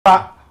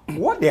But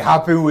what they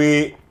happen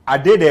with I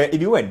did there,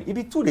 it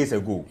be 2 days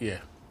ago. Yeah.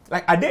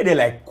 Like I did there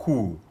like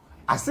cool.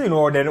 I see, you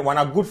know, then when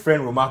a good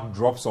friend remark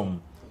drop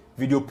some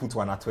video put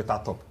one at Twitter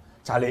top.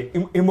 Charlie,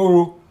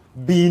 Imoro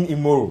being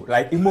Imoro.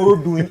 Like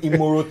Imoro doing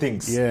Imoro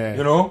things. Yeah.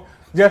 You know?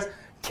 Just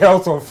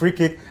curls on free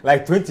kick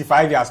like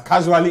 25 years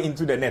casually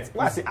into the net.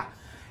 I say,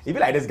 it be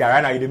like this guy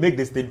right now, they make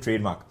this thing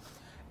trademark.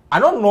 I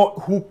don't know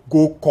who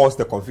go cause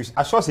the confusion.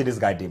 I sure see this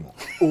guy demo.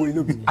 Oh, you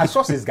know. I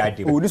sure see this guy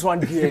demo. Oh, this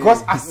one here.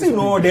 Because I see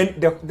no, then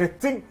the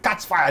thing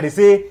catch fire. They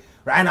say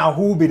right now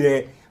who will be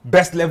the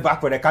best left back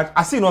for the country.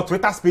 I see no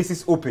Twitter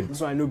spaces open.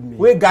 This one I know me.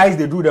 Where guys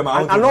they do them.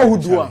 I know who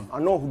do them. I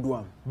know who do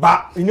them.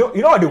 But you know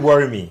what they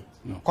worry me.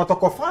 No.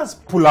 Kotoko fans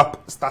pull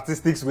up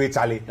statistics with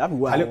Charlie.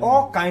 Charlie,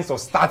 all kinds of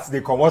stats they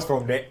come out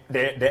from the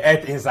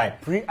earth inside.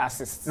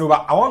 Pre-assists. No,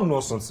 but I want to know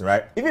something,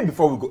 right? Even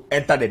before we go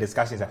enter the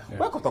discussions,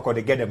 where Kotoko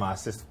they get them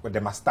assists,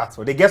 them stats,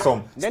 or they get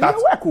some then stats.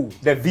 They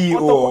work. The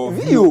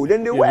VO,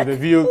 then they work. The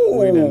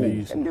VO, then they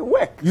use. Then they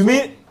work. You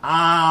mean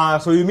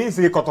so you mean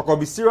say Kotoko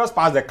be serious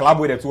past the club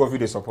with the two of you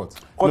they support?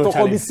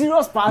 Kotoko be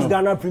serious past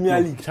Ghana Premier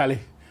League. Charlie,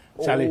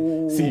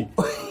 see,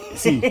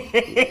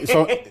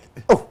 so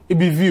it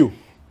be view.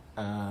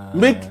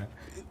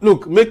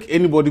 Make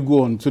anybody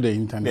go on to the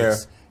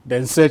internet,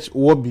 then search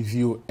what be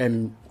view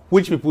and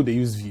which people they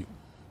use view.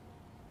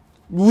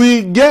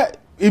 We get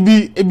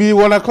it be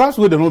one a class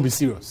where they not be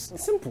serious.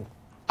 It's simple.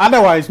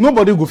 Otherwise,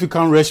 nobody go fi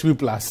can rush me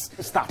plus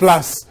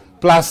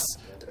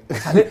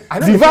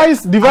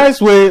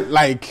device where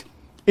like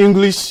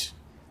English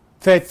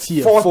third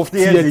tier, fourth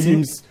tier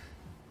teams.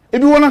 It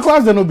be one a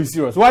class they not be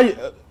serious. Why?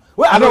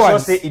 Well,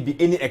 otherwise, say it be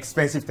any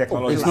expensive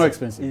technology. It's not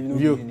expensive.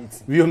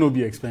 View no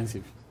be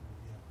expensive.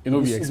 It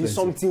will be expensive. It's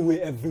something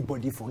where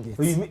everybody forgets.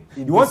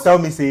 You want to tell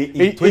me say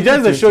it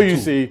just to show you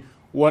say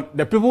what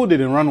the people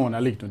didn't run on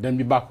a league to then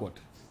be backward.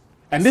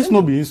 And this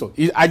no be insult.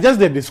 I just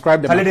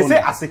describe them. They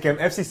say Asikem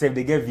FC say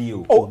they get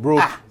VO. Oh, bro.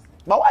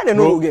 But why they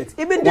no get?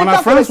 Even when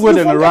our friends were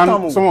then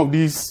run some of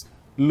these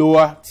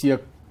lower tier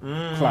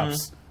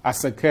clubs,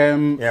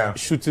 Asikem,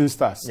 Shooting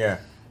Stars. Yeah.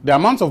 The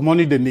amount of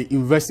money that they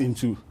invest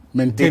into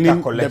maintaining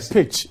the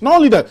pitch. Not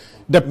only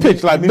the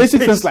pitch, like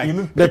basic things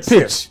like the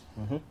pitch.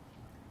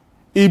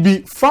 It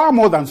be far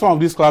more than some of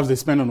these clubs they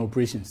spend on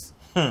operations.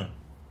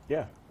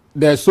 Yeah.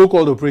 The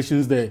so-called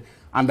operations, the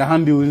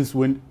underhand dealings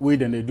way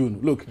than they do.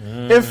 Look,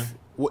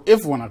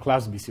 if one a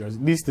class be serious,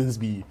 these things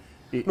be.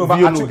 No,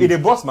 but actually,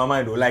 it boss my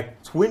mind though.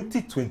 Like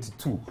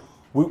 2022,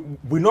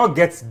 we not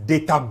get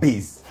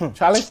database.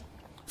 Charlie.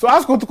 So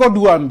ask what to do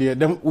one there.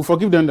 Then we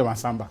forgive them the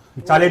Masamba.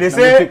 Charlie, they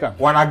say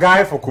when a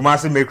guy for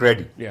Kumasi make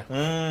ready. Yeah.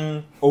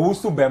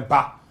 Owusu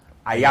Bempa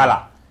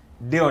Ayala.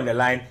 They on the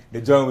line, they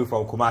join me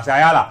from Kumasi.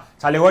 Ayala,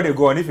 Charlie, what they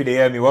go on? If they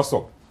hear me, what's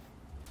up?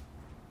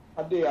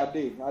 I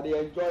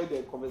enjoy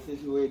the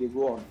conversation where they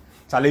go on.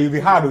 Charlie, you be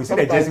hard. You see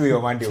the Jesse with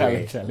your man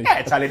day.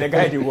 Charlie, the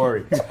guy didn't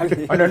worry.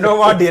 On a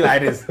normal day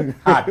like this,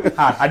 hard.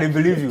 I didn't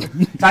believe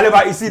you. Charlie,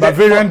 but you see that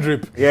variant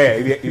drip. Yeah,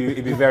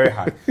 it be very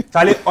hard.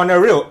 Charlie, on a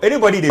real,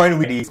 anybody they join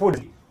with this,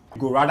 you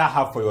go rather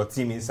have for your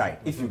team inside.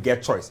 If you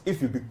get choice,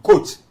 if you be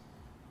coach,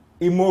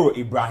 Imoro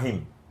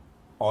Ibrahim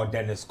or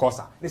Dennis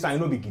Korsah, this one you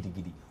know be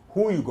giddy.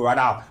 Who you go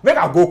rather have? Make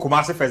I go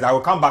Kumasi first. I will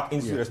come back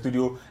into the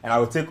studio and I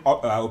will take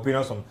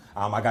opinions from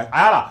my guys.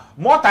 Ayala,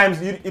 more times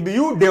it be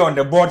you there on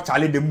the board,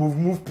 Charlie. They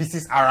move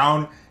pieces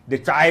around. They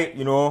try,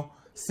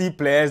 see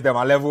players them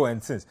a level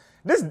and things.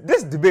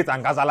 This debate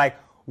and guys are like,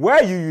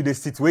 where you they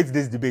situate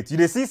this debate? You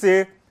they see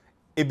say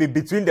it be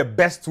between the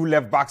best two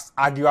left backs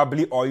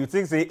arguably, or you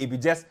think say it be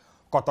just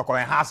Kotoko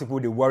and Haas people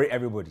they worry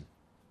everybody.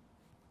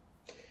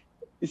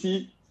 You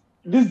see,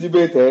 this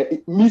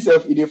debate,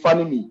 myself, it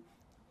funny me.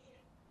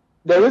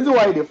 The reason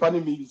why they funny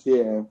me is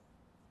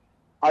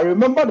I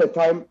remember the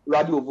time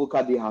Radio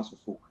Voca did House of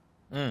Folk.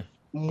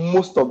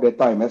 Most of the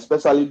time,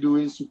 especially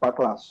during Super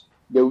Class,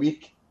 the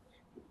week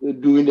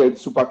during the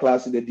Super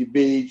Class, the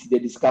debates, the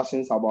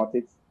discussions about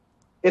it,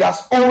 it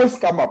has always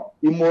come up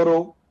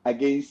Imoro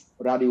against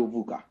Radio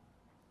Voca,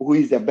 who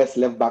is the best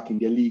left back in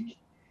the league,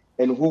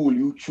 and who will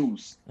you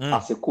choose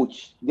as a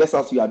coach, just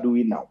as you are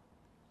doing now.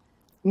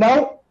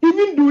 Now,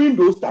 even during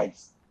those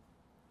times,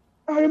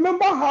 I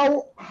remember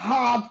how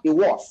hard it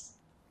was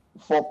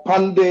for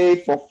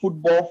pundits, for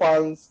football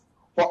fans,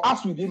 for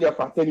us within the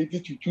fraternity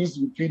to choose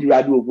between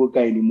Radio Voca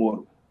and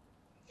Imoro.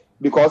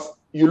 Because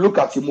you look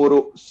at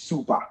Imoro,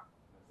 super.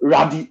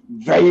 Radi,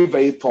 very,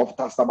 very tough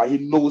tasker, but he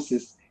knows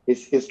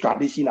his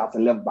tradition as a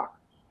left back.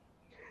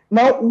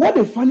 Now, what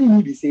the funny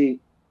need is say,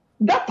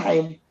 that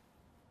time,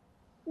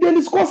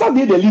 Dennis Korsah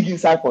did the league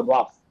inside for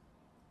drafts.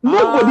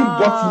 Nobody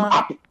brought him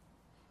up.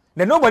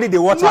 Then nobody they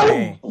watch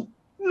him.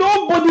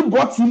 Nobody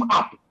brought him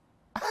up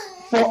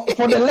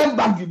for the left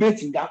back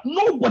debate in that.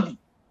 Nobody.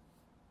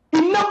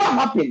 It never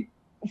happened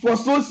for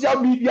social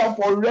media,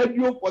 for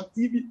radio, for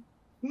TV.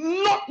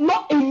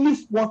 Not any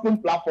sporting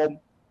platform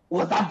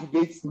was that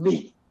debate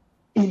made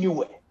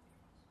anywhere.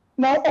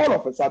 Now all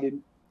of a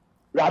sudden,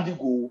 Radi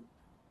go,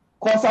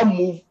 Korsah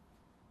move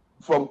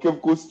from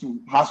Cape Coast to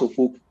House of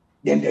Folk.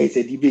 Then there is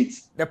a debate.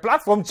 The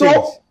platform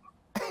changed.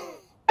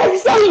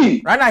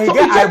 Exactly. Right now he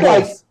get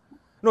eyeballs.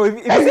 No,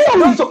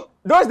 if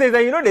those days,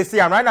 you know, they see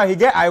him right now. He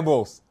get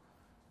eyeballs.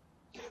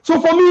 So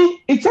for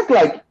me, it's just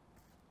like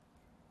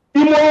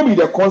Imoro be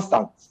the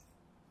constant.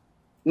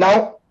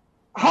 Now,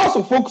 House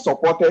of Folk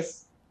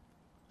supporters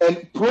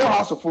and pro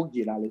House of Folk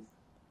journalists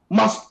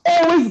must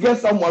always get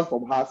someone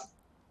from House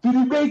to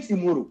debate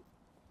Imoro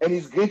and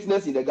his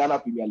greatness in the Ghana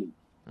Premier League.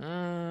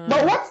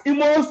 But what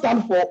Imoro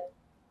stands for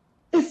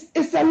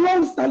is a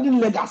long-standing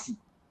legacy.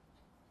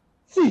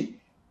 See,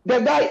 the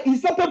guy, he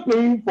started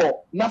playing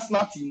for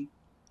national team,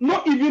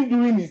 not even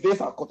during his days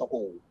at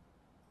Kotoko.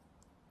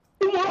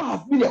 Imoro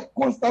has been a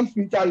constant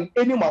feature in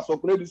any match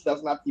of this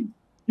national team.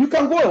 You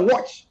can go and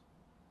watch.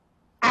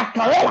 At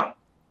Karela,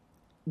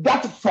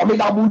 that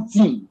formidable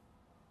team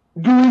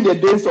during the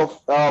days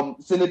of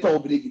Senator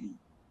Obregidi,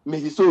 may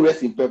he so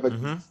rest in perfect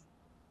peace.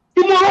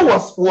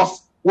 Imoro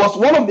was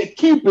one of the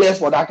key players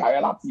for that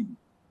Karela team.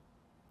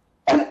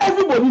 And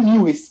everybody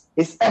knew his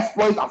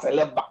exploits as a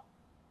left back.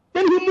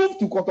 Then he moved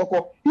to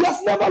Kotoko. He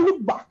has never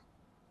looked back.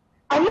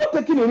 I'm not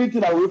taking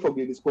anything away from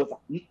Dennis Korsah.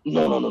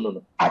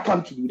 No. I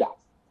can't do that.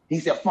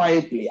 He's a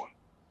fine player.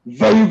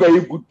 Very,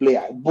 very good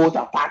player, both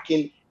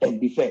attacking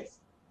and defense.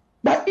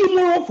 But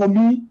Imoro, for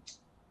me,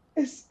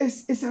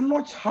 is a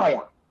notch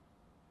higher.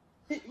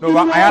 No,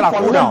 but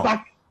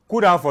Ayala,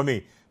 cool down for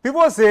me.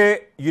 People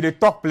say you dey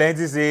talk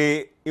plenty,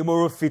 say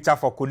Imoro feature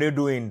for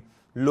Kunedu in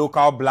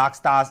local Black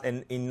Stars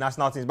and in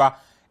national teams, but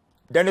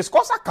Dennis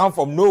Korsah come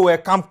from nowhere,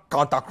 come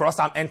counter cross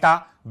and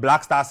enter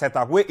Black Star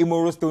setup where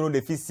Imoro still know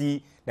the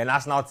see the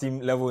national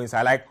team level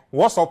inside. Like,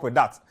 what's up with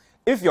that?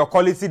 If your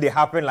quality they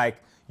happen,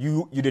 like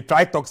you they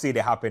try talk say they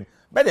happen,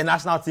 but the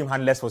national team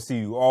handless for see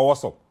you, or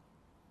what's up?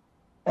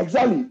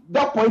 Exactly.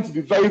 That point to be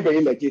very,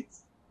 very legit.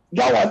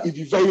 That one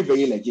is very,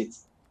 very legit.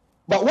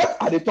 But what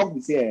are they talking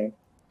to say?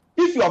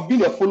 If you have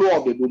been a follower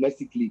of the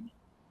domestic league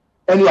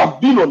and you have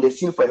been on the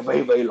scene for a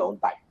very, very long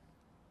time,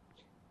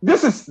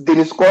 this is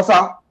Dennis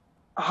Korsah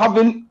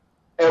having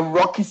a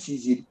rocky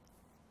season,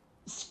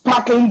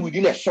 sparkling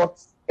within a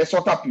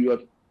shorter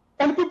period,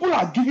 and people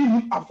are giving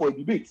him up for a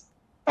debate.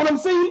 And I'm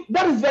saying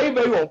that is very,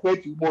 very unfair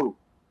to Imoro.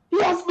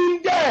 He has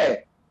been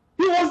there.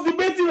 He was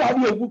debating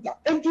Radio Buka.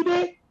 And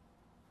today,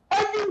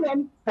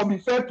 everyone can be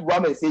fair to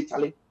him and say,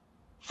 Charlie,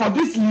 for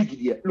this league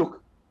here,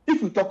 look,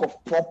 if you talk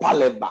of proper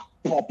left back,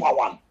 proper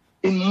one,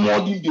 in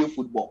modern day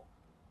football,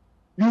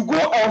 you go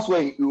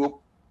elsewhere in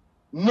Europe,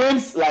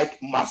 names like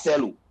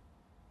Marcelo,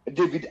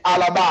 David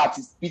Alaba at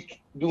his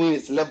peak doing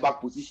his left back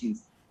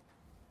positions,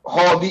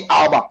 Jordi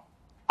Alba,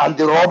 and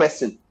the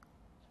Robertson.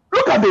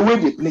 Look at the way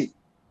they play.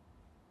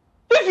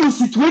 If you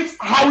situate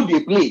how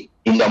they play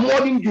in the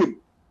modern game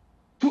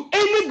to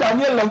any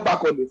Ghanaian left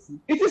back on the field,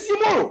 it is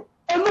Imoro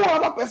and no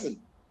other person.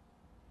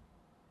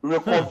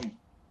 Recovery,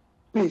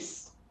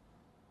 pace,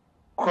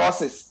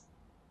 crosses,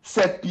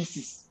 set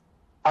pieces,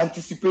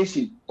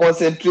 anticipation,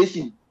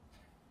 concentration,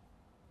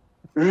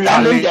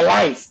 running the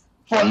lines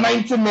for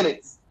 90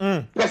 minutes.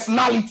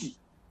 Personality.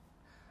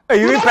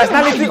 Hey, you mean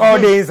personality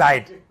all day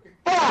inside?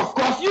 Oh, of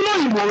course. You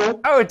know Imoro.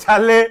 Oh,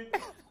 Charlie.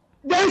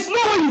 There is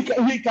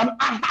no way he can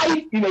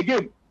hide in a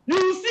game. You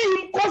will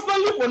see him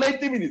constantly for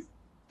 90 minutes.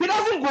 He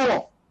doesn't go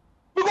off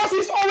because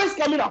he's always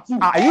coming at you.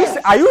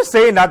 Are you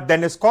saying that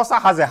Dennis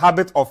Korsah has a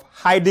habit of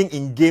hiding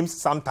in games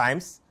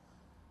sometimes?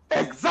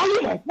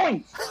 Exactly my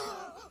point.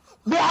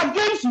 There are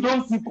games you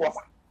don't see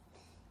Korsah.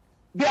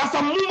 There are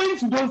some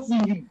moments you don't see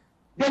him.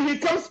 Then he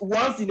comes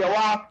once in a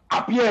while,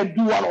 appear and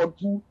do one or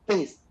two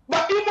things.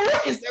 But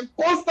Imoro is a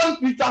constant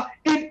feature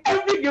in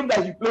every game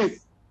that he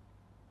plays.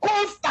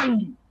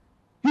 Constantly.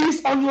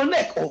 He's on your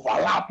neck,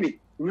 overlapping,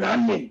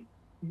 running,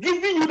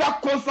 giving you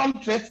that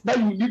constant threat that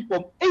you need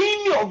from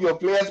any of your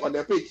players on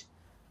the pitch.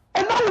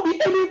 And that will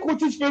be any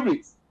coach's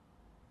favorite.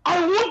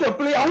 I want a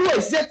player who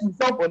has set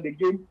himself on the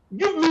game,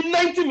 give me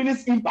 90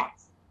 minutes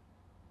impact.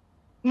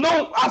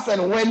 No as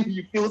and when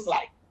he feels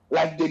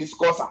like Dennis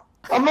Korsah.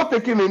 I'm not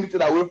taking anything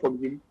away from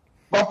him,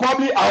 but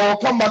probably I will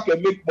come back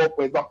and make more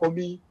points. But for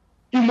me,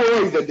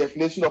 Imoro is the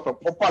definition of a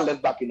proper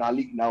left back in our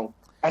league now,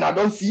 and I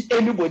don't see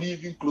anybody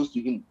even close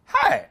to him.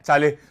 Hi,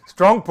 Charlie.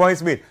 Strong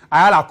points made.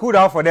 I had a cool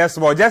down for that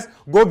small. Just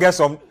go get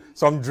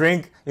some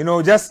drink,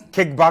 just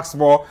kick back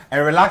small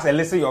and relax and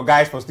listen to your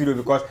guys from studio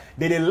because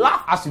they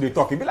laugh as they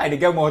talk. It be like they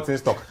get more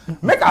things to talk.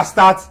 Make us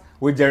start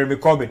with Jeremy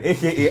Corbyn,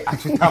 aka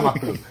Achu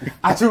Tamaklo.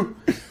 Achu,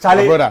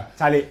 Charlie, brother.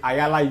 Charlie,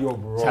 Ayala, your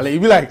bro. Charlie, you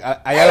be like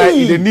Ayala.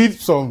 They need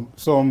some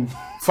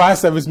fire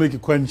service make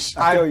it quench.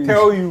 I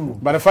tell you.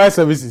 But the fire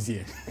service is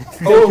here.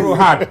 Oh,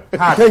 hard.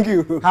 Thank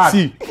you. Hard.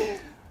 See,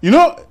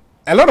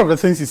 a lot of the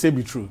things he say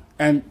be true,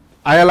 and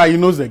Ayala, he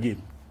knows the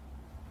game.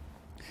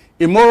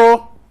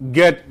 Imoro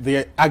get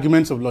the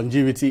arguments of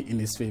longevity in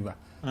his favor.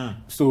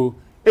 So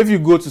if you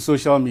go to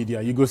social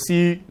media, you go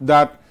see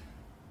that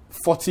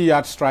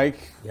 40-yard strike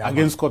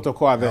against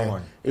Kotoko at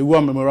the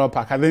Ewa Memorial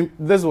Park. I think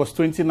this was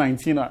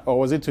 2019 or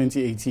was it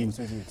 2018?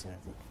 2018.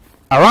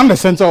 Around the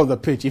center of the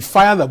pitch, he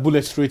fired the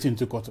bullet straight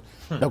into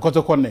the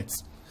Kotoko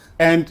nets.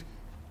 And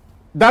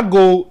that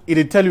goal, it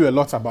will tell you a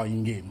lot about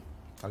in-game.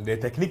 And the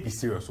technique is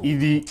serious.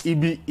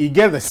 He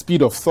get the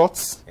speed of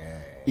thoughts,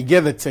 he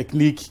get the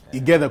technique,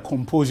 he get the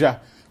composure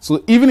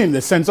So even in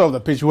the center of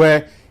the pitch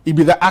where it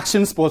be the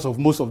action sports of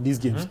most of these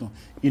games, no,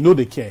 you know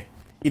they care.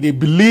 They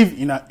believe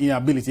in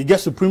ability. He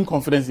gets supreme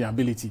confidence in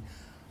ability.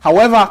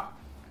 However,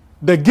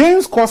 the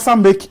gains Korsah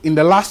make in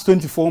the last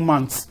 24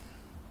 months,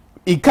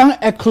 it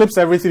can't eclipse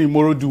everything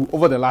Imoro do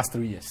over the last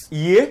 3 years.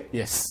 Yeah?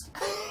 Yes.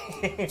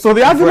 So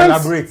the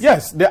arguments,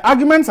 yes, the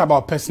arguments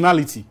about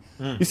personality.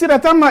 You see, the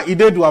time that he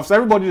did dwarfs,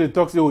 everybody that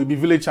talks, he'll be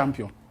village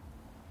champion.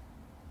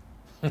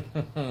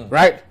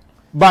 Right?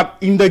 But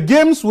in the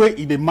games where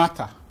it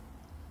matter,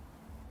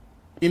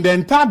 in the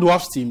entire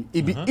dwarfs team,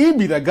 he be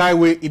the guy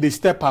where he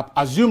step up,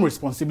 assume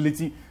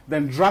responsibility,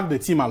 then drag the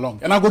team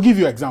along. And I'll go give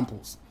you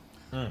examples.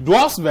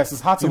 Dwarfs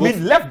versus Hearts of Oak. You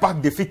mean left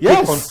back defeat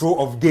take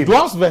control of game?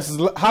 Dwarfs versus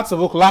Hearts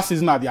of Oak last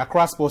season at the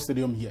Accra Sports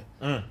Stadium here.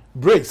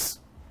 Brace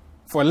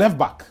for a left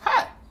back.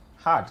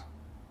 Hard.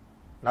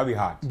 That'll be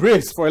hard.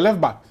 Brace for a left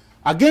back.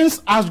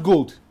 Against Ash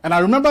Gold. And I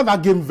remember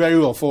that game very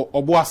well for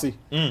Obuasi.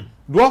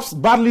 Dwarfs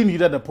badly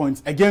needed the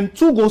points. Again,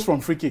 2 goals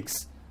from free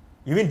kicks.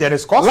 You mean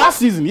Dennis Korsah? Last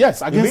season,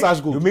 yes, against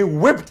Ash Gold. You mean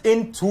whipped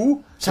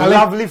into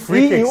lovely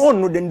free kicks?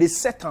 Then they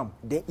set them.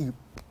 Then he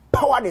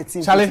power the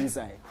team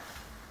inside.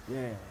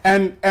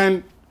 Yeah.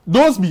 And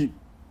those be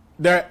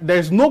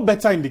there's no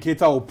better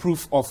indicator or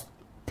proof of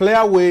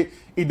player where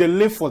if they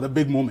live for the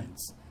big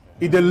moments.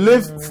 If they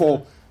live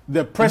for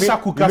the pressure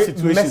cooker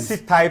situations.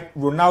 Messi type,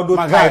 Ronaldo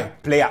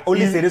type player.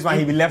 Only say this one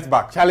he be left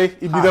back. Charlie,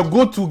 he be the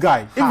go-to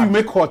guy. If you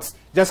make hot,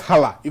 just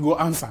holler, he go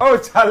answer. Oh,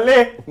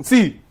 Charlie.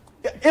 See,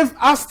 if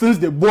Aston's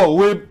the ball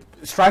where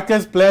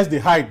strikers, players they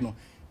hide, no.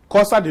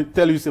 Korsah they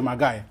tell you, say, my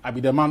guy, I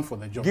be the man for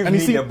the job. Give me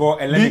the ball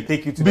and let me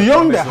take you to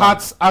beyond the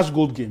Hearts Ash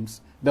Gold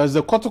games. There's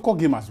the Kotoko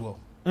game as well.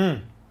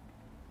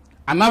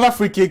 Another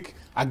free kick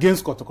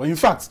against Kotoko. In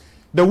fact,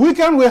 the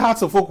weekend where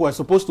Hearts of Oak were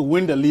supposed to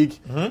win the league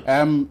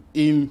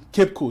in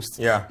Cape Coast,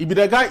 he be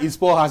the guy in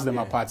Sport has them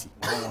a party.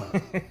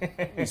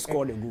 He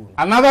scored a goal.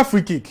 Another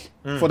free kick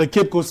for the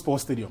Cape Coast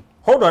Sports Stadium.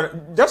 Hold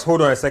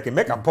on a second.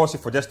 Make a pause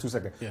for just 2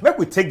 seconds. Make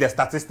we take the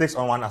statistics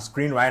on one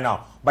screen right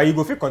now. But you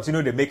go feel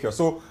continue to make your.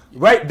 So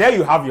right there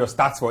you have your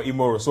stats for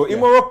Imoro. So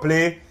Imoro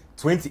played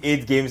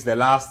 28 games the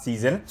last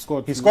season.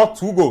 He scored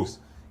 2 goals.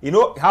 You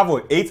know, have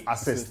 8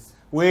 assists.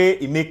 Where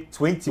he make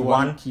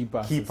 21 key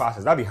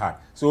passes. That'd be hard.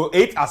 So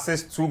 8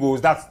 assists, 2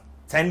 goals. That's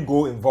 10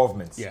 goal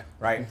involvements. Yeah.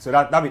 Right. So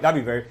that'd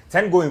be very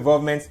 10 goal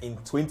involvements in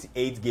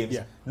 28 games.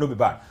 Yeah. No be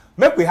bad.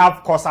 Make we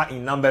have Korsah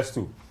in numbers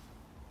too.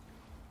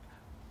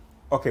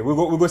 Okay, we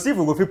go see if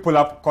we go pull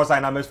up Korsah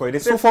in numbers for you. They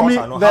say for me,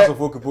 no House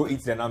of Oak people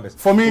eat the numbers.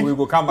 For me, so we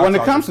go come back when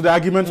it comes to the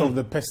argument of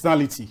the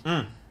personality,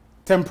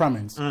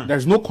 temperament,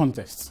 there's no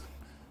contest.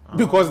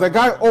 Because the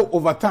guy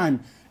over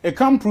time, it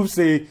can't prove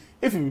say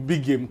if it's a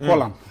big game,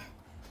 call him.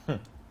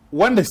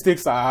 When the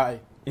stakes are high,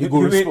 you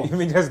go respond. You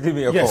mean just give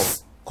me a call?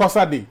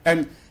 Korsah did.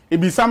 And it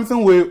be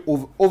something where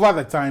over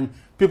the time,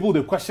 people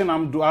they question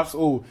him to ask,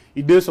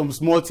 he did some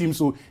small teams,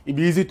 so it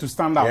be easy to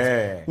stand out.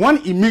 Yeah. When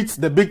he meets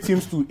the big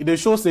teams too, they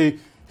show say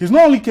he's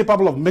not only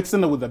capable of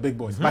mixing it with the big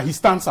boys, but he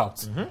stands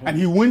out and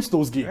he wins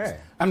those games. Yeah.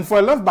 And for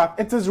a left back,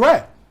 it is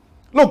rare.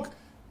 Look,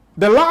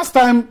 the last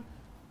time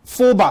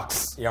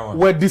fullbacks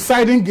were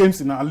deciding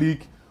games in our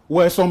league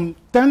were some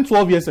 10,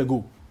 12 years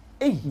ago.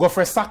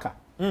 Godfrey Saka.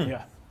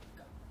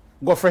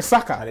 Godfrey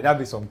Saka. And that'd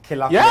be some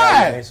killer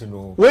players, you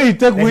know. Where he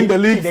win the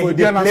league for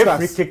Diana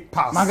Stars. Free kick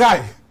pass. My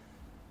guy.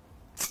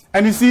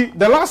 And you see,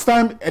 the last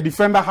time a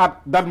defender had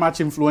that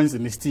much influence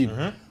in his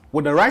team,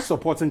 with the right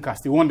supporting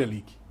cast, he won the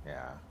league.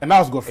 Yeah. And that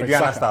was Godfrey Saka.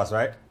 Diana Stars,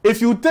 right?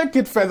 If you take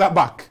it further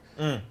back,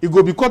 it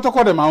go be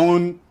Kotoko de my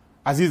own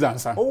Aziz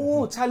Ansah.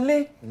 Oh,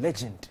 Charlie.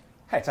 Legend.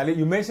 Hey, Charlie,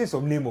 you mentioned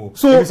some name.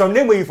 So some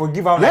name where you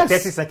forgive out like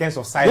 30 seconds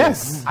of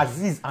silence. Yes.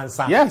 Aziz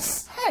Ansah.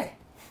 Yes. Hey.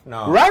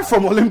 No. Right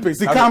from Olympics,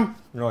 he come.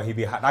 No, he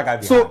be that guy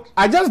be so hard.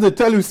 I just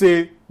tell you,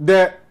 say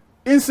the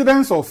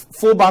incidents of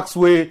fullbacks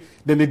where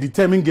then they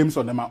determine games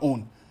on their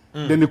own,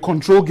 then they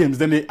control games,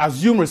 then they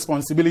assume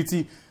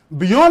responsibility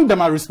beyond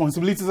them are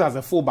responsibilities as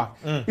a fullback.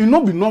 It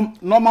not be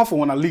normal for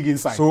one a league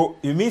inside. So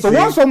you mean so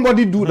when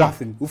somebody do that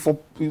thing, we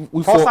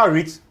Korsah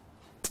reach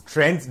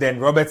Trent then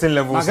Robertson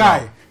levels. My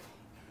guy,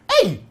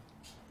 hey,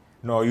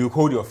 no, you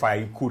hold your fire,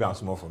 you cool down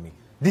small for me.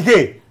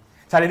 DK.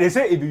 Charlie, they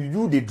say if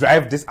you they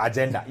drive this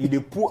agenda, you they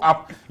pull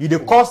up, you they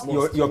cause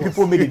your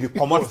people maybe they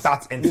come out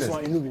start and this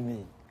one, it no be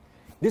me.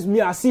 This me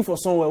I see for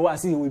somewhere where I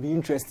see it will be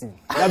interesting.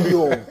 That be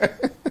all.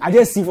 I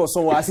just see for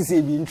somewhere I see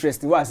it be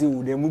interesting. Where I see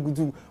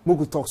them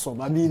we talk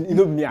some. I mean, it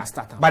no be me a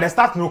starter. But the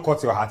start no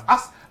cut your heart.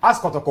 Ask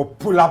Kotoko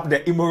pull up the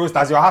Imoro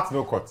stars. Your heart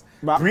no cut.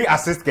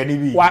 Pre-assist can it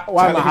be? Why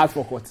my heart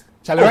for cut?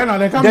 Charlie, right now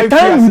they can't the make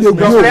time we dey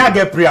grow. Your player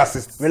get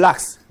pre-assist.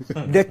 Relax.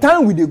 The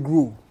time we dey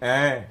grow.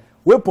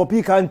 Where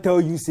Poppy can't tell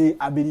you, say,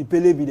 Abedi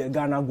Pele be the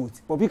Ghana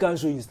goat. Poppy can't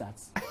show you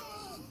stats.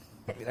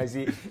 I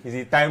see. Is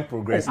it time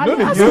progress? I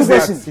ask you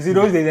questions. You see,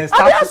 those days,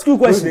 I ask you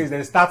questions. Those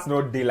days, the stats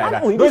not day like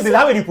that. Those days,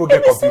 how many people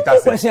get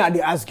computers? Question I dey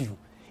ask you.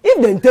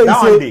 If they tell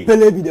you, say,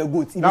 Pele be the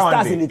goat, if it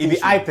starts in the it be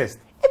eye test.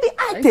 It be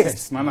eye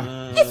test.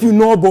 If you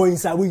know boy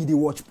inside where you dey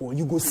watch porn,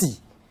 you go see.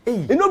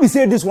 You know, we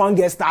say this one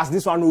get stars,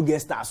 this one no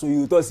get stars. So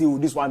you thought, say, oh,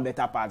 this one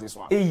better pass this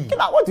one.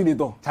 What do they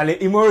do? Charlie,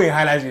 Imoro in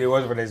highlights they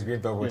watch for the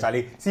screen talk.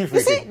 Charlie, see if you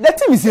see, the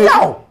thing is,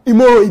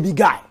 Imoro is the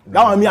guy.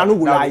 That one me, I no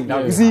go lie.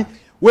 You see,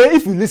 where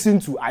if you listen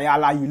to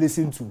Ayala, you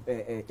listen to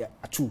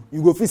Achu,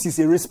 you go first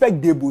say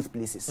respect they both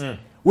places.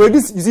 Where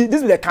this, you see,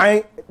 this is the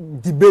kind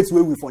debates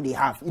where we for they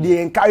have.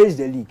 They encourage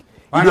the league.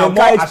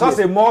 I should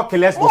say more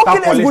killers go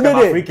start calling them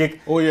a free kick.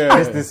 Oh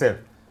yeah.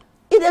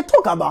 If they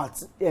talk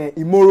about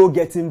Imoro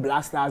getting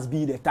Black Stars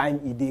be the time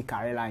he did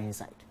Karela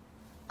inside.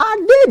 Are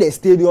they the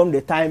stadium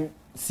the time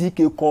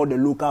CK called the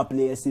local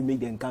players to make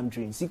them come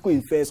train? CK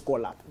in first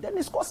call up.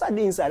 Dennis Korsah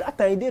dey inside. That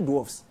time he did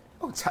Dwarfs.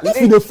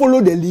 If they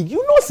follow the league,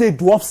 you know say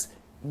Dwarfs,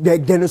 the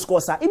Dennis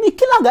Korsah. If the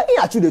killer guy, he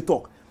actually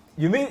talk.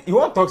 You mean, you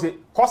want to talk say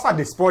Korsah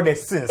they spoil their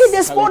sins?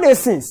 They spoil their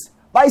sins.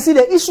 But you see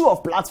the issue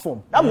of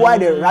platform. That's why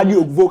the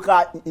radio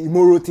vocal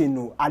Imoro thing,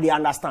 no, I they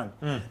understand.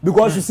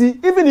 Because you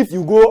see, even if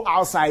you go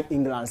outside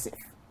England, safe,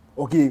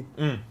 okay,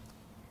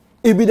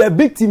 it be the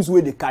big teams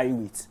where they carry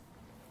weight.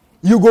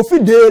 You go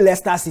fit the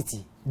Leicester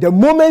City. The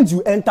moment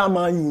you enter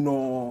Man, you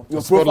know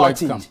your profile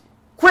change.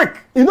 Quick.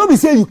 You know, we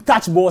say you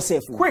catch ball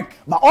safe. Quick.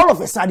 But all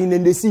of a sudden,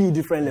 then they see you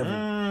different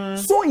level.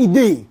 So it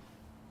be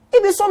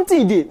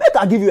something it Make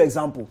I give you an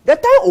example. The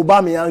time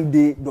Aubameyang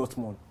did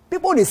Dortmund.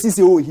 People they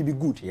see oh he be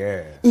good.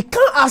 Yeah. He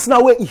can't ask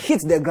now where he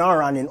hits the ground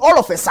running. All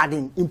of a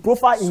sudden, in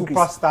profile increase.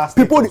 Superstar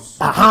people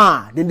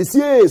then they say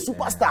hey,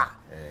 superstar.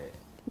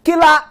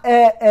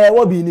 Killer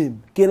what be his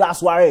name? Killer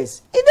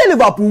Suarez. He did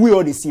Liverpool we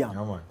all they see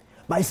him.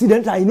 But you see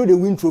then you know they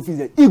win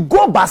trophies. He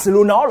go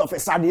Barcelona all of a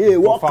sudden. Hey,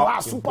 world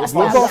class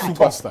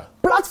superstar.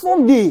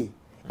 Platform day.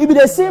 It be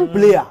the same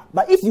player,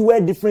 but if you wear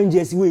different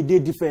jerseys, you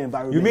did different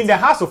environment. You mean the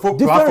House of Folk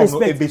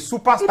platform? It be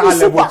superstar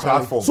level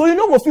platform. So you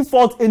know if you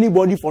fault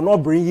anybody for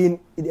not bringing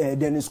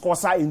Dennis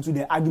Korsah into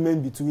the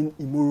argument between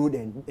Imoro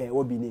and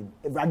what be name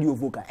Radio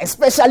Vocal,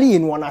 especially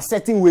in one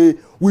setting where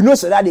we know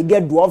so that they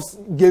get Dwarfs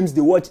games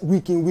they watch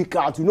week in week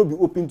out. You know be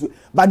open to,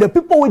 but the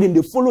people when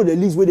they follow the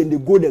leagues where they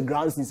go the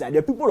grounds inside.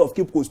 The people of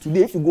Cape Coast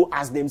today, if you go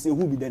ask them, say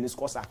who be Dennis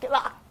Korsah?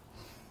 Killer,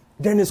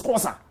 Dennis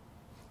Korsah.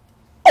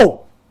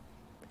 Oh.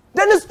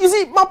 Then you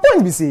see, my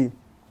point be say,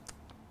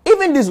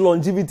 even this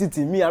longevity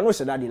thing, me, I know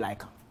sure that they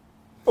like.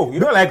 Oh, you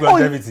don't like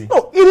longevity?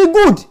 No, it be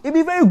good. It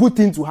be very good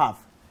thing to have.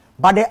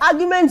 But the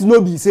argument no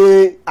be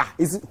say,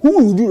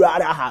 who would you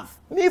rather have?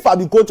 Me, if I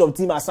be coach of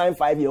team, I sign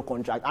 5-year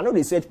contract. I know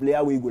the search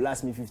player will go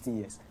last me 15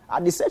 years.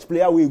 And the search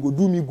player will go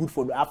do me good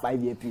for the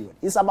 5-year period.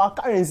 It's about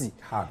currency.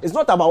 Hard. It's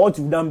not about what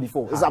you've done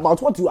before. Hard. It's about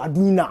what you are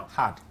doing now.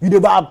 Hard. You the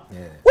bab.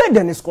 Yeah. Where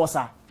Dennis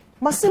Korsah?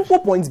 My simple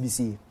points be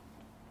say,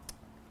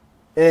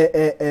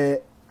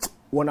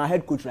 when I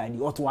head coach like the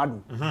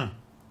Otuado,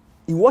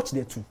 he watched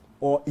the two,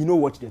 or you know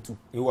watch the two.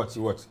 He watch.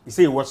 He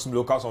say he watched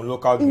locals on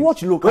local games. He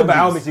watched local games. By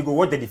how much he go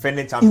watch the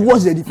defending champions? He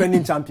watched the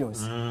defending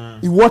champions.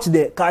 He watched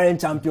the current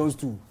champions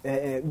too.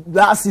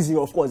 Last season,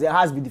 of course, there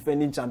has been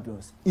defending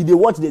champions. He they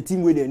watch the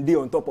team where they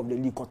on top of the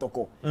league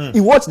Kotoko.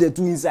 He watched the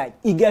two inside.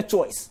 He get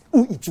choice.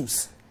 Who he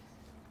choose?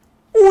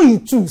 Oh,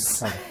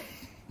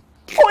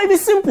 it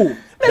is simple.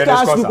 Make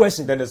I ask you a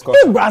question.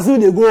 If Brazil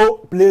they go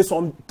play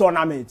some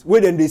tournament where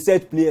then they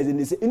set players and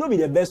they say, you know, be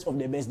the best of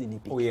the best they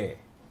pick. Oh yeah.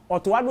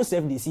 Otuado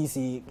self they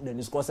see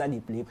Dennis Korsah they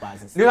play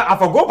passes. I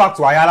for go back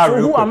to Ayala so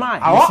real who quick. am I?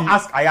 I want to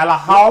ask Ayala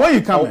how when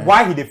you come,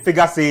 why he the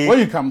figure say when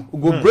you come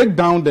go break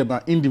down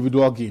the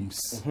individual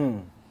games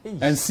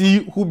and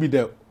see who be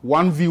the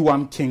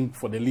 1v1 king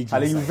for the league.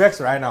 You vex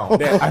right now.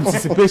 The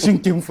anticipation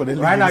king for the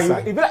league. Right now,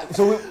 you be like,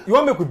 so you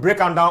want me to break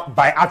down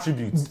by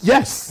attributes?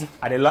 Yes.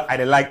 I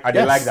like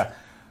that.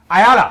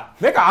 Ayala,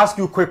 make I ask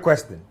you a quick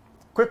question.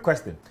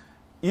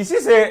 You see,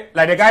 say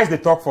like the guys they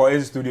talk for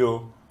his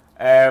studio,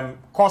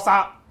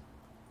 Korsah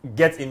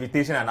gets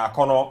invitation and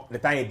Akono the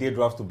time he did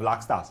drops to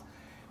Black Stars.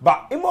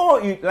 But Imoro,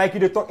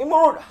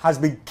 Imoro has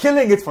been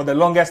killing it for the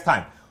longest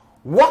time.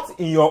 What,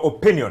 in your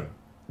opinion,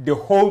 they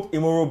hold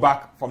Imoro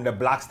back from the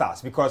Black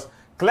Stars? Because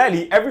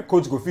clearly every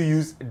coach go to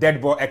use dead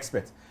ball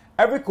expert.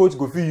 Every coach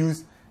go to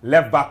use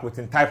left back with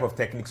a type of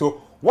technique.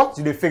 So what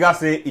do they figure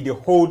say if they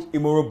hold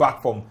Imoro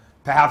back from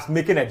perhaps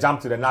making a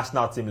jump to the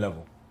national team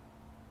level?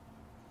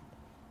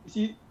 You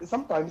see,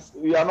 sometimes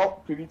we are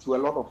not privy to a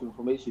lot of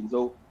information,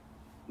 so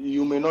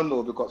you may not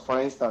know because,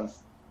 for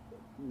instance,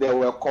 there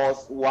were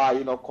calls, why are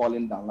you not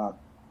calling Dalan?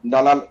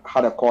 Dalan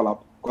had a call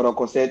up.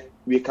 Kodoko said,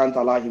 we can't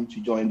allow him to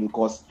join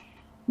because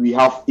we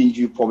have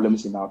injury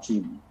problems in our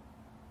team.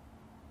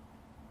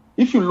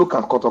 If you look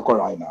at Kotoko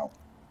right now,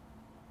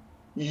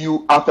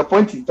 at a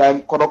point in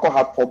time, Kotoko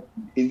had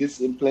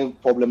playing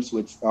problems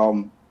with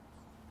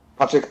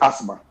Patrick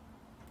Asma.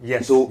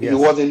 Yes. So he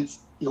wasn't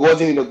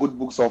in the good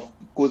books of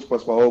Coach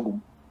Prosper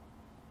Ogum.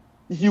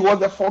 He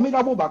was a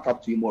formidable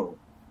backup to Imoro.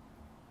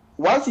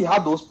 Once he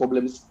had those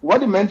problems,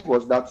 what it meant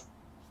was that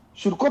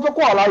should Kotoko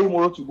allow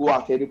Imoro to go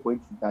at any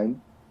point in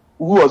time,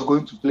 who was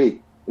going to play?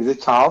 Is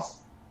it Charles?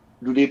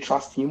 Do they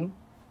trust him?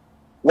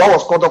 What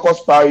was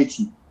Kotoko's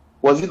priority?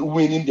 Was it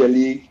winning the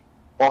league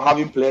or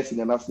having players in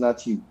the national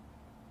team?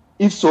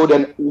 If so,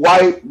 then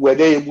why were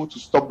they able to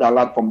stop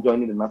Dalan from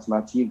joining the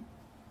national team?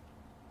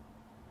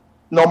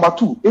 Number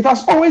two, it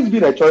has always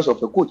been a choice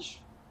of a coach.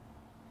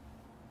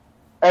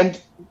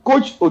 And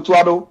Coach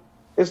Otuado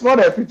is not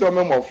a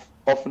epitome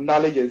of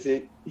knowledge and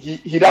say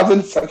he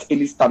doesn't set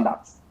any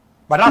standards.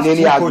 But that's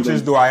two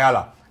coaches do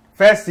Ayala.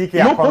 First CK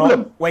No Akono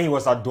problem. when he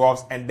was at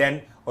Dwarfs, and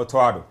then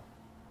Otuado.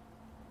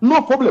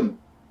 No problem.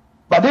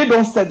 But they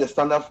don't set the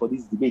standard for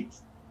this debate.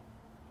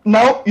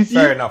 Now, you see,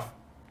 fair enough.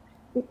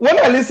 When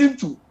I listen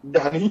to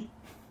Danny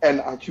and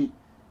Achu,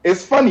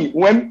 it's funny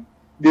when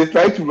they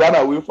try to run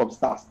away from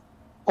stars.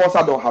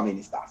 Korsah don't have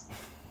any stars.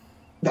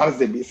 That's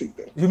the basic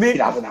thing. You mean he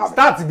doesn't have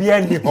stars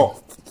behind him?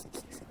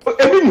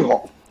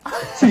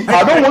 See,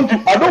 I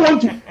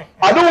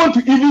don't want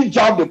to even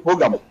jump the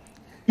program.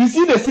 You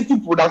see, the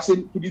Citi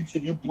production couldn't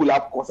even pull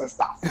up Korsah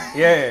stars.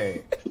 Yeah.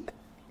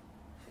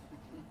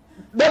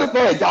 That is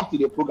not a jump to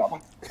the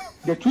program.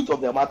 The truth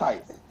of the matter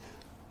is,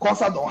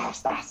 Korsah don't have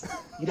stars.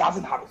 He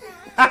doesn't have it.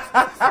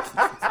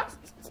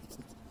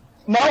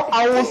 Now,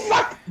 I will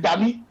sack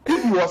Danny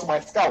if he was my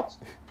scout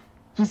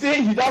to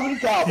say he doesn't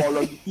care about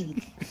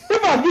longevity.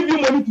 If I give you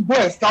money to go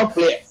and scout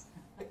players,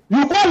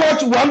 you go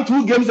watch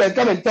 1-2 games and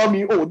come and tell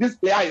me, oh, this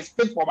player is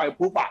fit for my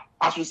profile.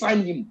 I should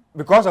sign him.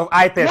 Because of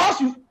eye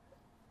test.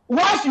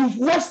 Once you've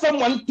watched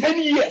someone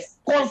 10 years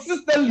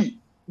consistently,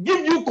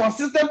 give you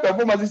consistent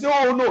performance, you say,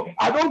 oh no,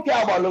 I don't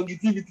care about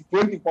longevity,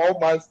 24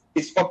 months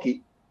is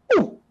okay.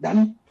 Oh,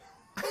 Danny,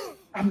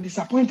 I'm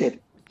disappointed.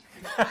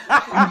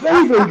 I'm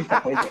very, very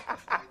disappointed.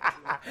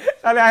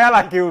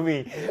 Ayala kill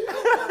me.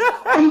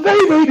 I'm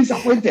very, very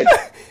disappointed.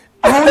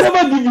 I will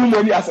never give you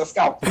money as a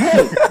scout.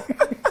 No.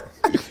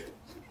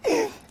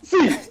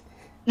 See,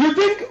 you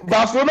think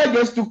Barcelona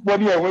just took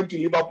money and went to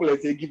Liverpool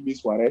and said, give me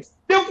Suarez?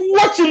 They've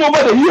watched him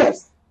over the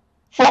years.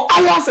 For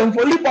Ajax and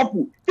for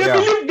Liverpool. They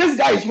believe this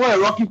guy is not a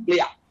rocky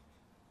player.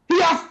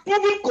 He has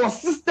proven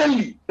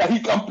consistently that he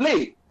can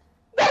play.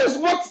 That is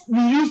what we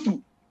used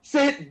to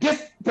say,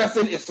 this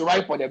person is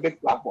right for the big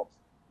platforms.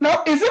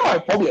 Now, is it my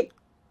problem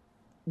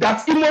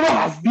that Imoro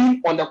has been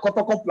on the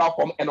Kotoko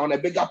platform and on a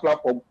bigger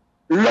platform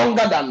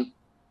longer than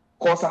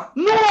Korsah?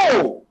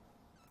 No!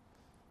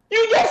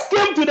 You just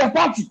came to the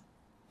party.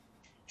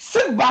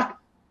 Sit back,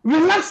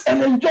 relax,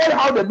 and enjoy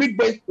how the big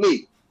boys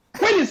play.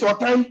 When it's your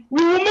time,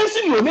 we will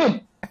mention your name.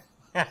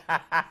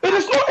 It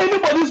is not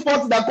anybody's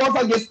fault that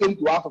Korsah just came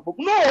to Africa.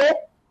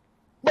 No!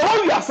 But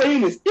what we are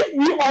saying is, if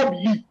we all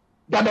believe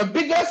that the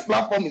biggest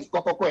platform is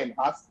Kotoko and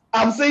us,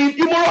 I'm saying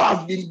Imoro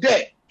has been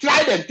there,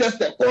 tried and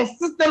tested,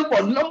 consistent for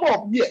a number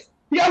of years.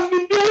 He has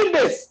been doing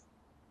this.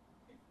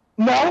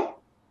 Now,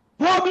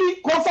 probably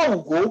Korsah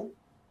will go,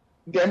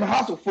 then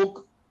House of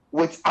Folk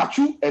with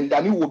Achu and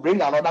Danny will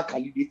bring another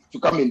candidate to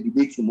come and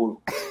debate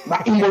Imoro.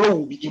 But Imoro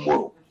will be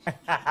Imoro.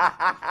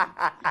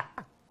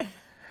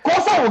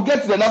 Korsah will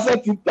get to the national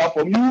team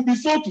platform. You will be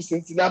sold to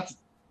Cincinnati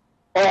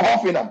or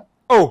Hoffenheim.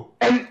 Oh.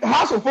 And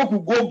House of Folk will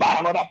go buy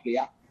another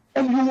player.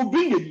 And you will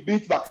bring the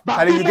debate back.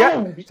 But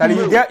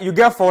you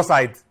get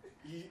foresight.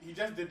 He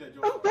just did the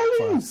job. I'm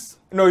telling you.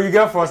 No, you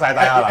get foresight.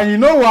 And you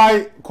know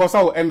why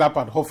Korsah will end up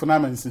at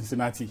Hoffenheim and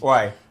Cincinnati?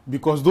 Why?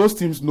 Because those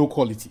teams know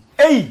quality.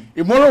 Hey!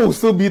 Imoro will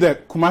still be the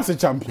Kumasi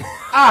champion.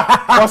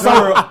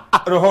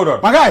 No, hold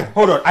on. My guy.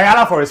 Hold on.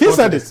 Ayala for response. He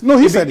said it. No,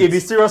 he said it. If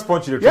it's serious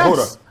punch, yes. Hold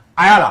on.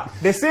 Ayala,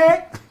 they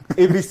say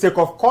if the sake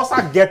of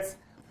Korsah gets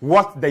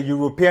what the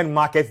European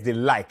markets they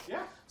like,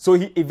 so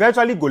he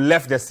eventually go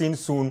left the scene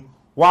soon,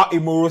 while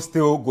Imoro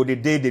still go the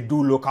day they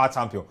do local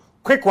champion.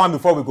 Quick one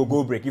before we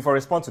go break. If I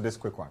respond to this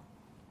quick one.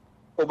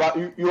 Oh, but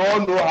you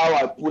all know how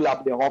I pull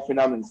up the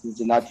Hoffenheim and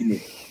Cincinnati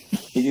name.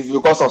 It is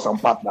because of some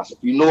partnership.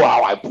 You know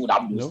how I pulled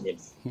up those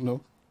names.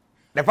 No.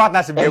 The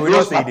partnership, they will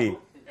not say they.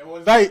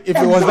 If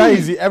it was that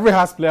easy, every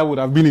Hearts player would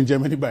have been in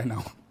Germany by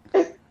now.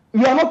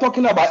 We are not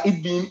talking about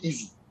it being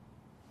easy.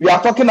 We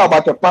are talking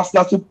about a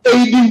partnership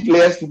aiding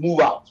players to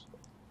move out.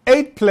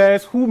 8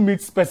 players who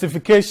meet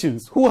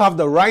specifications, who have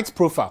the right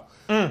profile,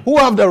 who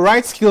have the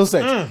right skill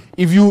set.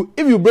 If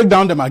you break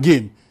down them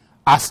again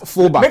as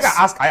fullbacks. Make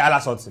I ask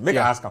Ayala something. Make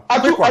I ask him.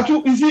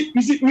 Achu,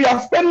 you see, we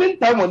are spending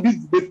time on this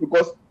debate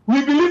because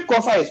we believe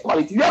Korsah is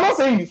quality. We are not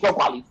saying he's not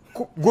quality.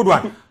 Good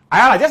one.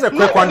 Ayala, just a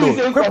quick one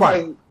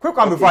though. Quick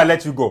one before I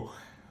let you go.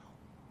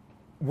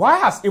 Why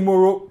has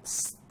Imoro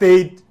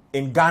stayed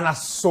in Ghana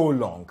so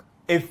long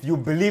if you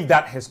believe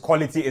that his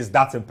quality is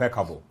that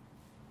impeccable?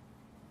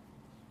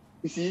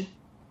 You see,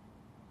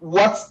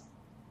 what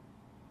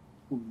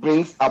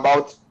brings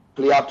about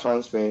player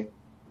transfer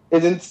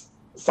isn't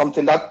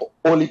something that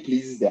only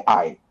pleases the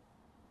eye.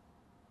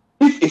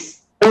 If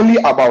it's only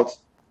about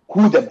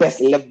who the best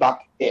left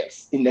back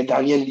is in the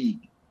Ghanaian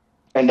league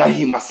and that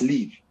he must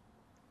leave,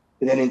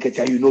 then in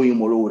Ketia, you know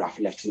Imoro would have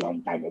left a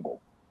long time ago.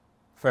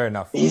 Fair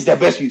enough. He's the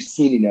best we've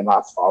seen in the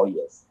last 4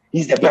 years.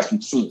 He's the best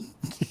we've seen.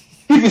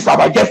 If it's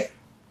about just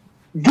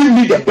give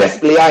me the best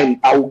player and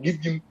I will give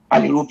him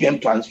an European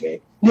transfer,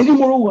 then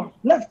Imoro would have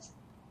left.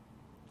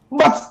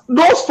 But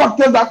those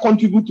factors that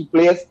contribute to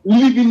players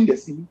leaving the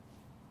city,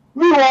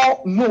 we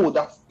all know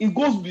that it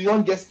goes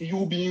beyond just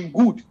you being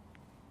good.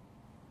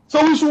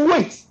 So we should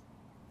wait.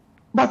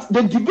 But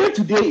the debate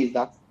today is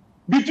that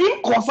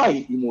between Korsah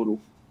and Imoro,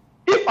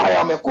 If I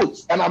am a coach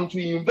and I'm to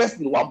invest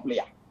in one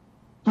player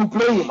to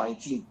play in my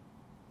team,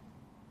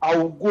 I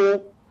will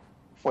go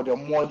for the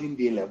modern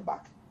day left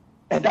back.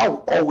 And that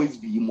will always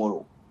be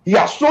Imoro. He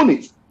has shown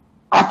it.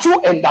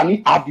 Achu and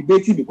Danny are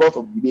debating because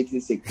of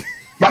debating sake.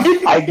 But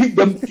if I give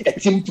them a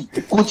team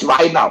to coach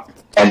right now,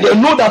 and they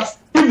know that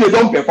if they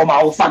don't perform,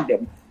 I will sack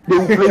them. They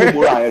will play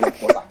Imoro ahead of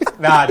Korsah.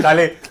 Nah,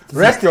 Charlie,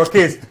 rest your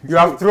case. You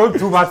have thrown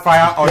too much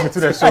fire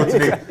onto the show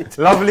today.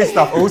 Lovely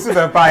stuff. Owusu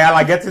Vampire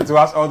Ayala getting to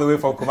us all the way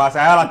from Kumasi.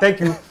 Ayala, thank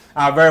you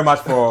very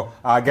much for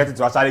getting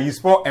to us. Charlie, you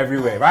sport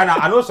everywhere. Right now,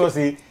 I know so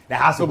see the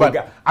house support.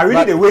 I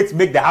really the way to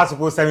make the house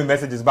support send me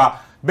messages,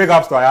 but big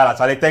ups to Ayala.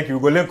 Charlie, thank you.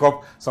 We'll go link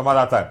up some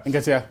other time.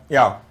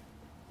 Yeah.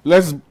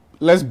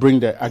 Let's bring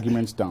the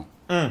arguments down.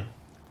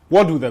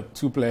 What do the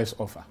two players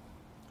offer?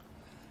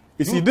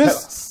 You see,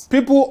 this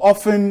people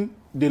often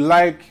they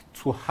like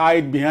to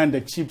hide behind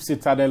the cheap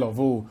citadel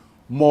of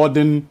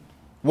modern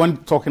when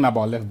talking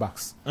about left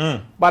backs.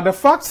 But the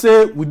fact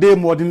say with the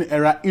modern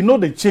era,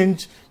 they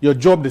change your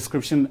job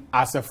description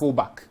as a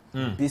fullback.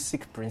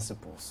 Basic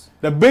principles.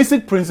 The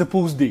basic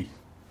principles they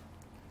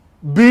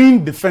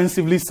being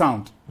defensively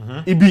sound.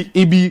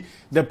 It be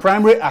the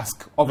primary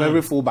ask of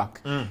every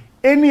fullback.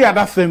 Any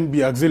other thing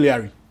be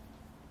auxiliary.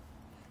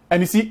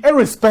 And you see,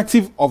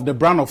 irrespective of the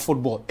brand of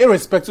football,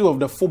 irrespective of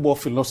the football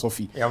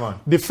philosophy,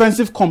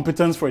 defensive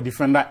competence for a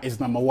defender is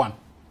number one.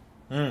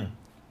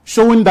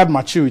 Showing that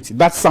maturity,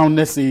 that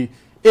soundness.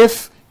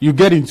 If you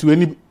get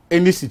into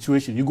any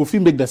situation, you go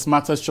feel make the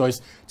smartest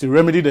choice to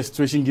remedy the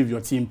situation, give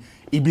your team,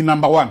 it be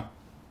number one.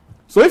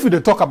 So if you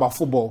talk about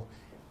football,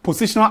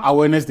 positional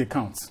awareness they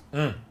count.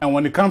 And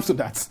when it comes to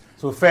that,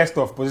 so first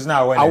off,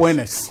 positional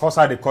awareness.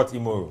 Korsah they caught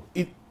Imoro.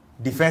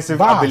 Defensive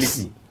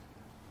ability.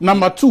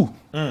 Number two,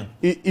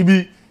 it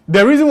be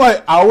the reason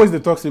why I always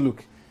talk say,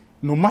 look,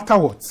 no matter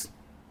what,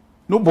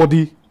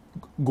 nobody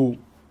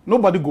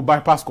go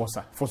bypass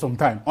Korsah for some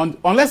time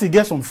unless he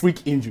gets some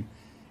freak injury.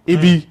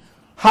 It be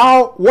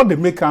what they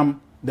make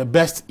him the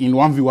best in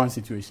 1v1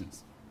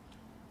 situations.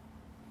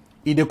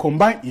 It they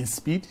combine in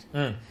speed,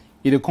 it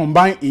they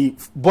combine in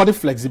body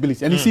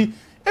flexibility. And you see,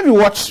 if you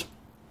watch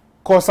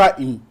Korsah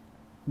in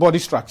body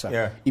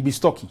structure, it be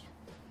stocky.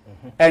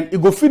 And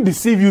it go fit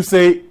deceive you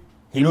say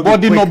his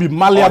body not be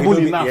malleable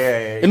enough.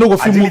 It no go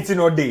fit agility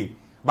no day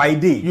by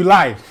day. You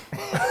lie.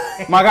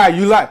 My guy,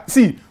 you lie.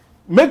 See,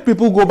 make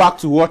people go back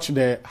to watch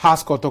the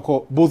Hearts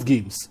Kotoko both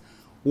games.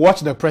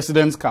 Watch the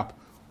President's Cup.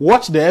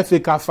 Watch the FA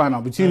Cup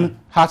final between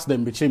Hearts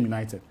and Bechem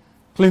United.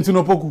 Clinton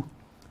Opoku.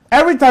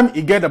 Every time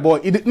he get the ball,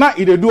 he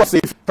do a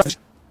safe.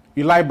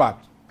 You lie bad.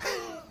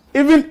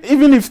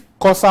 even if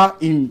Korsah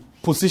in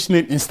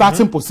positioning, in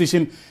starting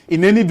position,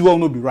 in any duel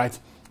no be right.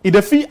 If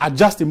the fee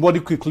adjust in body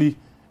quickly,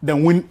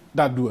 then win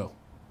that duel.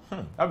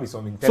 That'd be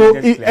some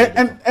intelligent play.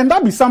 And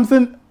that be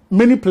something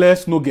many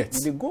players no get.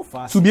 They go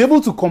fast. To be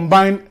able to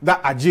combine that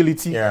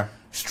agility,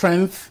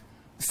 strength,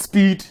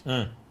 speed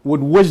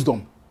with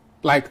wisdom.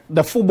 Like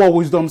the football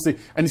wisdom say.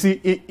 And you see,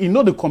 he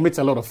they commit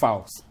a lot of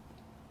fouls.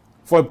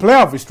 For a player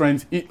of his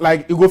strength, he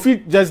go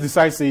fit just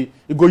decide say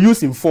he go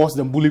use him force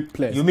then bully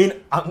players. You mean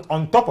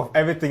on top of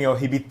everything else,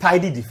 he be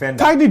tidy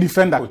defender? Tidy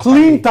defender,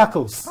 clean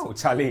tackles. Oh,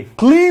 Charlie.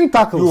 Clean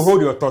tackles. You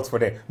hold your thoughts for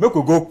that. Make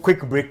we go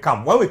quick break.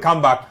 When we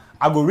come back,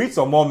 I go read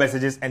some more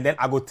messages and then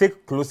I go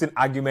take closing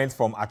arguments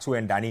from Achu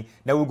and Danny.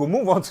 Then we go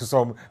move on to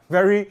some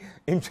very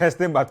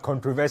interesting but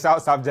controversial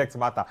subject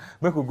matter.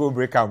 Make we go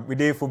break up. We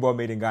did football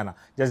made in Ghana.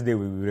 Just there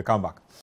we will come back.